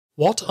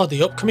What are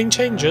the upcoming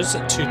changes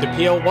to the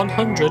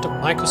PL-100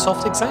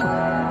 Microsoft exam?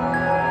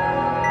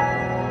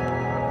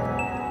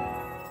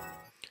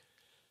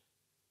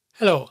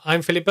 Hello,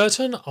 I'm Philip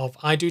Burton of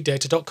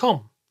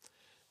idodata.com.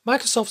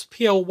 Microsoft's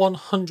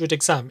PL-100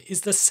 exam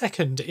is the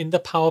second in the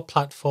Power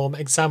Platform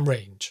exam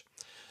range.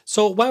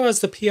 So whereas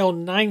the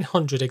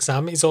PL-900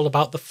 exam is all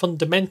about the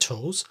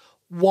fundamentals,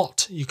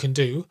 what you can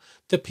do,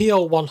 the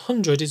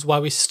PL-100 is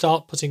where we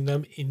start putting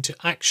them into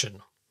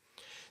action.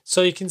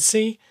 So you can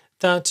see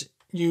that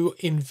you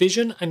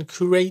envision and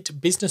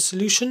create business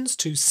solutions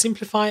to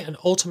simplify and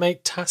automate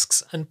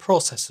tasks and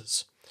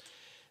processes.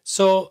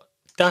 So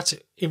that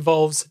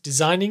involves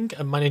designing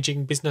and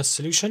managing business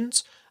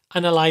solutions,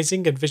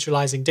 analyzing and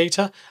visualizing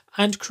data,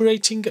 and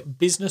creating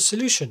business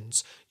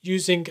solutions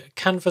using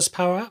Canvas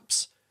Power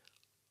Apps,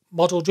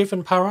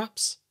 model-driven Power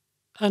Apps,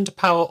 and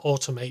Power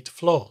Automate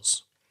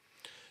flows.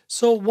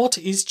 So what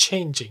is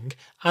changing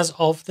as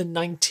of the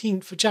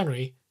 19th of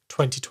January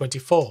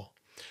 2024?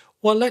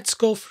 Well, let's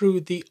go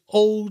through the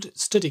old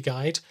study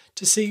guide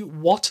to see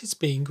what is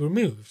being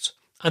removed,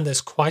 and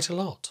there's quite a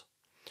lot.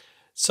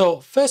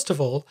 So first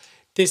of all,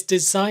 this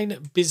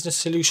design business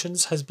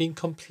solutions has been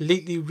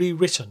completely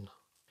rewritten.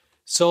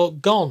 So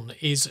gone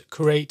is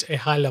create a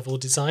high-level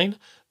design,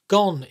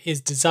 gone is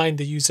design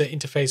the user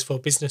interface for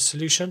business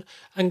solution,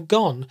 and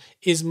gone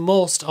is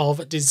most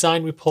of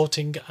design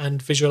reporting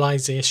and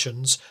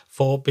visualizations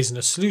for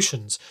business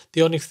solutions.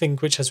 The only thing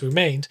which has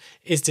remained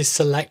is the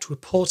select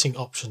reporting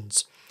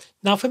options.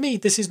 Now for me,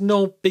 this is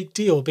no big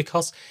deal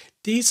because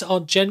these are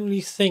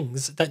generally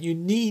things that you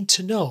need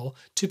to know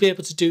to be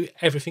able to do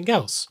everything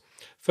else.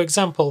 For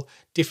example,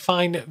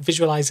 define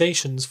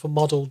visualizations for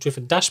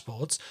model-driven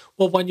dashboards.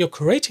 Well, when you're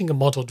creating a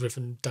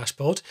model-driven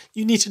dashboard,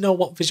 you need to know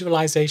what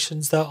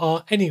visualizations there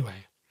are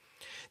anyway.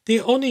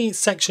 The only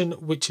section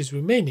which is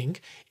remaining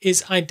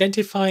is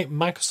identify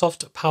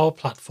Microsoft Power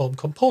Platform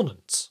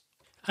components.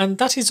 And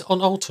that is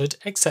unaltered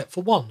except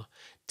for one,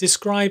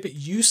 describe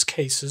use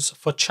cases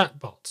for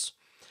chatbots.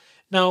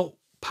 Now,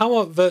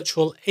 Power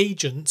Virtual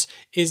Agent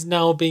is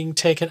now being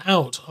taken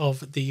out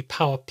of the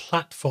Power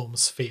Platform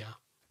sphere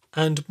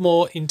and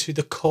more into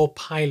the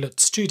Copilot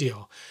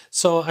Studio.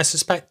 So I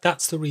suspect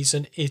that's the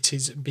reason it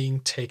is being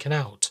taken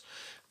out.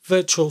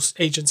 Virtual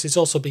Agents is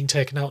also being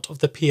taken out of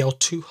the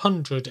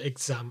PL-200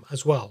 exam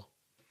as well.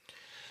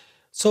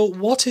 So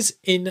what is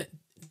in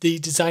the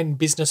Design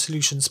Business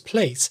Solutions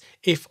place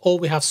if all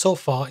we have so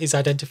far is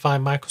identify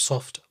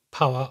Microsoft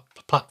Power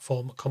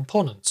Platform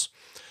components?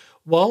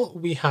 Well,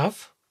 we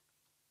have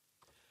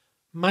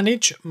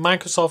manage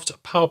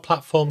Microsoft Power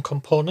Platform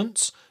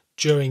components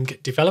during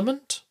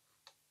development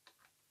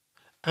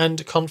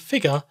and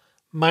configure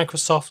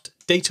Microsoft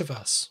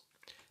Dataverse.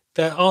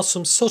 There are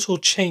some subtle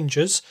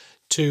changes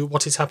to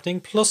what is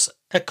happening, plus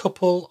a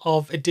couple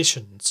of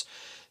additions.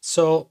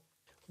 So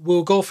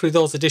we'll go through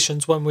those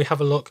additions when we have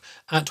a look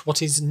at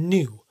what is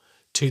new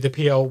to the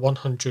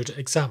PL-100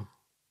 exam.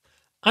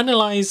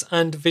 Analyze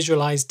and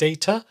visualize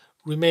data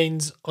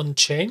remains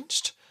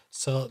unchanged.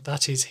 So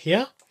that is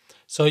here.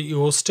 So you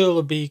will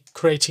still be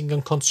creating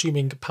and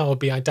consuming Power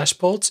BI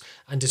dashboards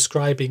and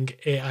describing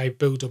AI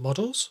builder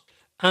models.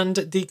 And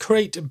the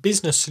create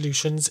business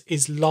solutions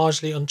is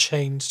largely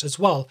unchanged as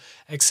well,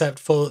 except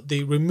for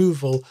the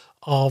removal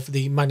of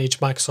the manage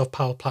Microsoft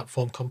Power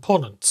Platform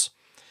components.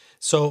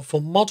 So for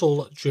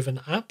model-driven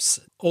apps,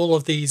 all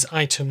of these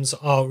items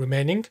are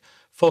remaining.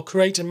 For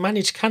create and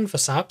manage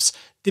Canvas apps,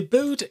 the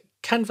build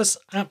Canvas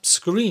app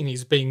screen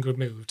is being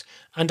removed,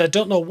 and I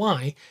don't know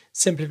why,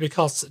 simply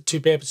because to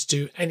be able to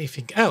do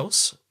anything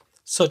else,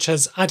 such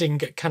as adding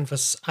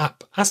Canvas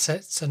app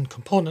assets and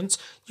components,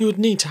 you would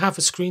need to have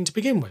a screen to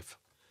begin with.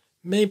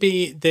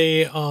 Maybe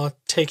they are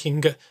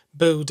taking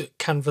build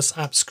Canvas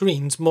app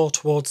screens more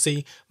towards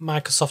the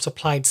Microsoft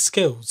applied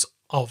skills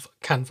of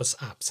Canvas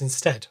apps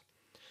instead.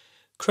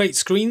 Create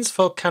screens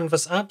for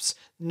Canvas apps,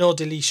 no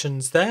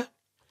deletions there.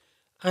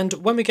 And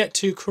when we get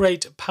to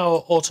create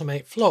Power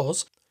Automate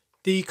flows,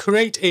 the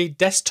create a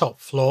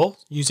desktop flow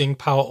using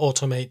Power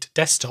Automate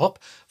Desktop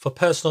for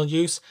personal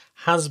use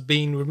has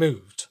been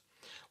removed.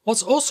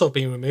 What's also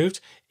been removed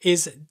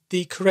is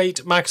the create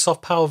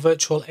Microsoft Power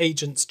Virtual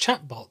Agents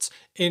chatbots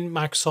in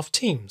Microsoft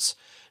Teams.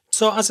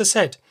 So as I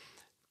said,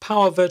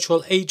 Power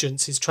Virtual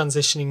Agents is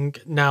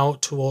transitioning now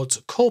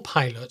towards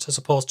Copilot as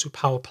opposed to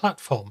Power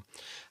Platform.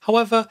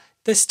 However,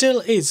 there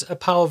still is a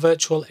Power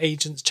Virtual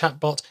Agents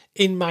chatbot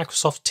in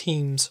Microsoft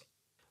Teams,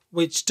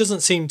 which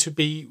doesn't seem to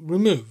be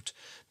removed.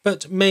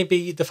 But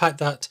maybe the fact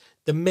that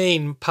the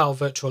main Power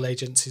Virtual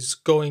Agents is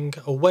going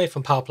away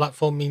from Power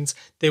Platform means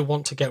they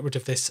want to get rid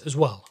of this as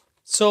well.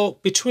 So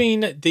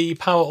between the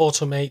Power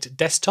Automate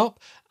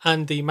Desktop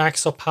and the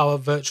Microsoft Power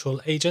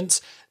Virtual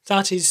Agents,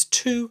 that is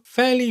two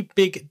fairly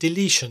big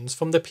deletions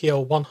from the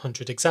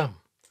PL-100 exam.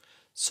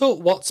 So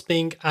what's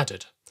being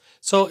added?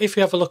 So if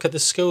we have a look at the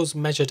skills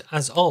measured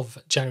as of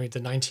January the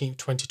 19th,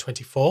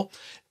 2024,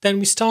 then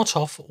we start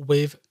off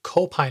with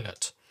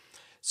Copilot.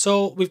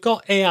 So we've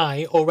got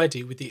AI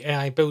already with the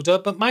AI Builder,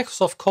 but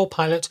Microsoft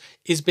Copilot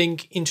is being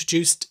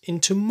introduced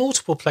into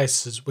multiple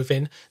places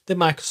within the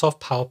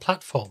Microsoft Power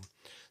Platform.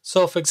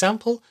 So for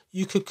example,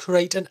 you could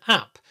create an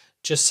app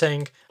just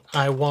saying,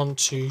 I want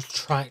to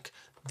track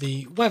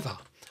the weather,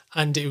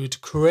 and it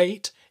would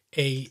create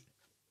a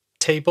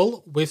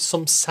table with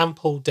some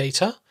sample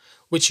data,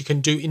 which you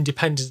can do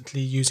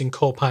independently using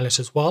Copilot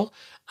as well,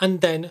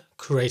 and then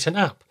create an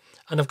app.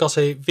 And I've got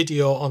a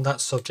video on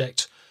that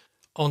subject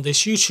on this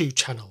YouTube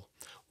channel.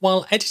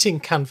 While editing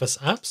Canvas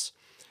apps,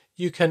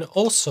 you can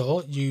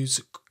also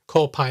use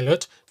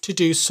Copilot to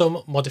do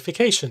some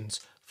modifications.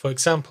 For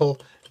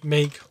example,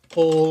 make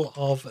all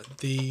of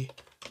the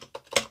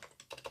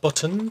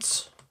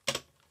buttons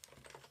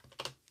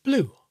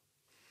blue,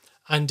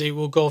 and it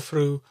will go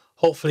through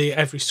hopefully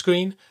every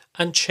screen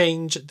and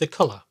change the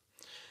color.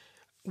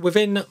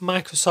 Within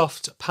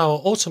Microsoft Power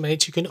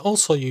Automate, you can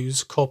also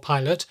use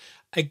Copilot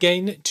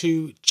again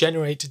to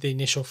generate the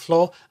initial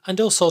flow and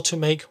also to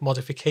make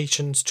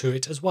modifications to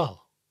it as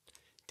well.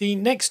 The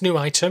next new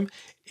item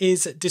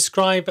is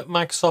describe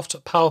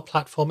Microsoft Power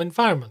Platform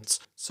environments.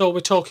 So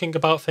we're talking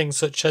about things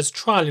such as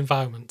trial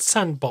environments,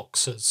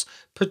 sandboxes,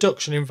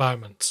 production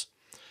environments.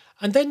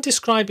 And then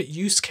describe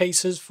use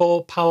cases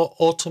for Power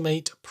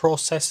Automate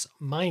process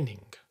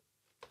mining.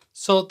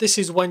 So this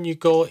is when you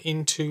go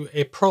into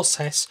a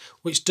process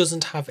which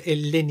doesn't have a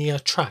linear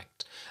track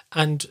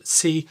and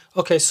see,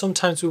 okay,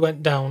 sometimes we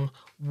went down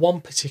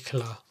one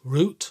particular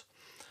route,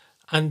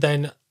 and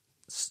then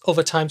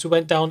other times we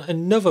went down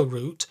another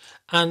route,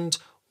 and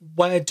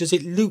where does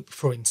it loop,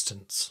 for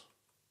instance?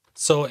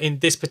 So in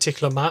this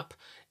particular map,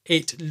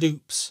 it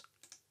loops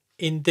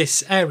in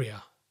this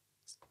area.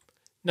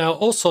 Now,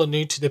 also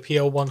new to the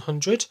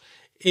PL-100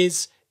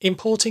 is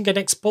importing and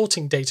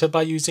exporting data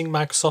by using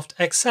Microsoft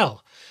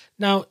Excel.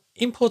 Now,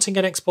 importing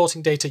and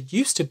exporting data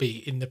used to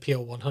be in the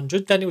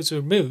PL-100, then it was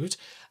removed,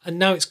 and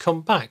now it's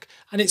come back.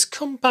 And it's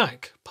come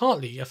back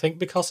partly, I think,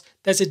 because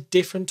there's a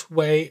different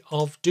way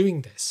of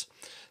doing this.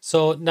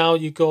 So now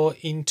you go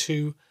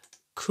into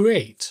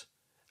Create,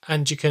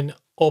 and you can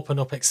open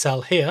up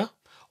Excel here,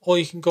 or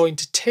you can go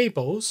into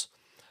Tables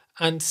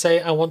and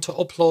say, I want to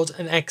upload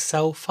an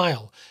Excel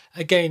file.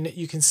 Again,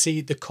 you can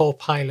see the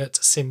Copilot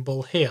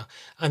symbol here,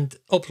 and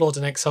upload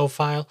an Excel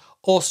file.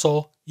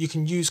 Also, you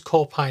can use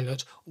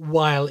Copilot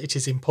while it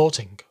is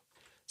importing.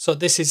 So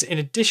this is in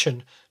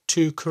addition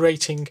to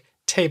creating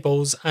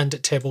tables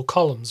and table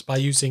columns by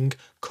using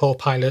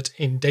Copilot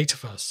in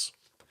Dataverse.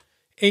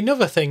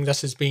 Another thing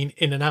that has been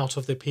in and out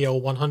of the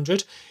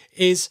PL-100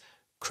 is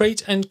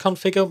create and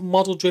configure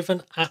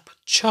model-driven app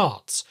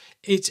charts.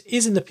 It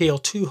is in the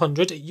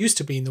PL-200, it used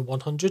to be in the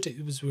 100,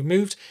 it was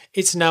removed,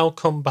 it's now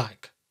come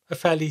back. A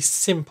fairly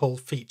simple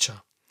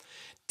feature.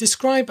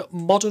 Describe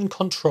modern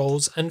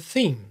controls and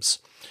themes.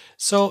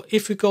 So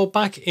if we go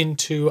back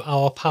into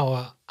our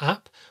Power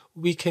app,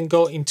 we can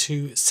go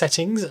into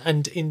settings,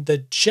 and in the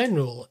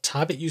general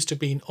tab, it used to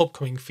be in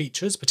upcoming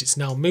features, but it's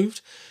now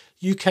moved.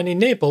 You can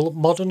enable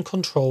modern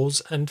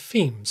controls and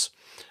themes.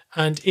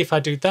 And if I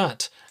do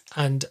that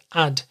and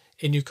add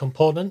a new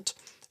component,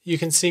 you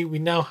can see we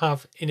now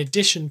have, in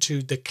addition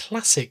to the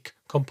classic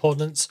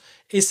components,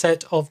 a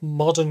set of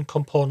modern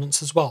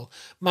components as well.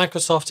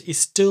 Microsoft is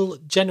still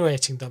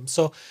generating them.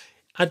 So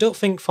I don't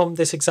think from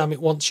this exam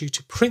it wants you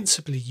to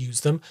principally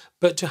use them,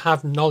 but to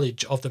have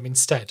knowledge of them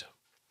instead.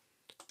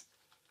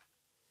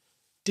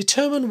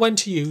 Determine when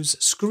to use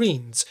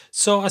screens.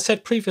 So I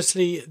said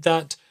previously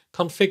that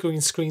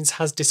configuring screens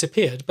has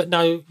disappeared, but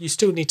now you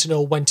still need to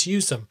know when to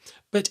use them.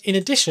 But in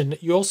addition,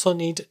 you also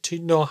need to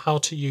know how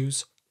to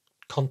use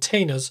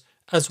containers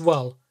as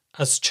well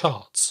as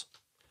charts.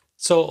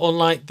 So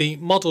unlike the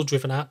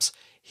model-driven apps,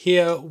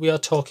 here we are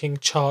talking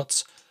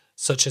charts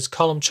such as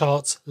column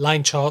charts,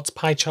 line charts,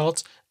 pie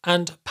charts,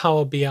 and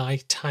Power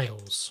BI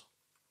tiles.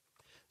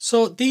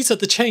 So these are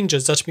the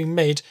changes that have been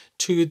made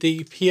to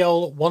the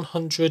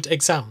PL-100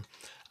 exam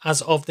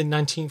as of the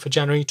 19th of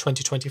January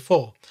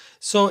 2024.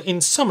 So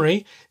in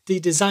summary, the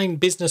Design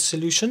Business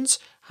Solutions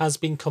has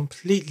been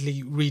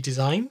completely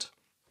redesigned.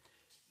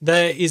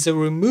 There is a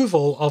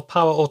removal of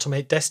Power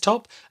Automate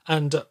Desktop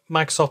and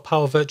Microsoft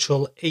Power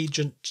Virtual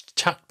Agent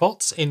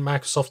chatbots in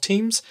Microsoft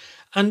Teams,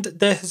 and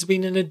there has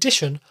been an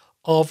addition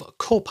of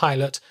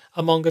Copilot,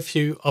 among a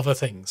few other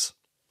things.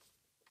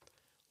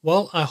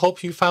 Well, I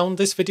hope you found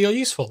this video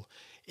useful.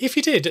 If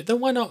you did, then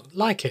why not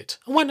like it?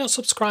 And why not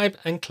subscribe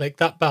and click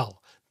that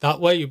bell? That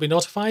way you'll be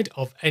notified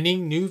of any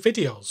new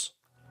videos.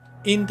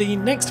 In the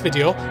next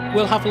video,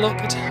 we'll have a look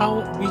at how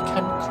we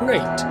can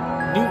create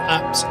new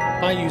apps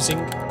by using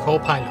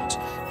Copilot.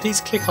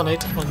 Please click on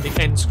it on the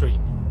end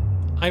screen.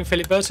 I'm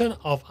Philip Burton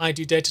of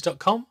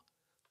idodata.com.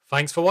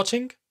 Thanks for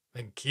watching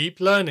and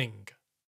keep learning.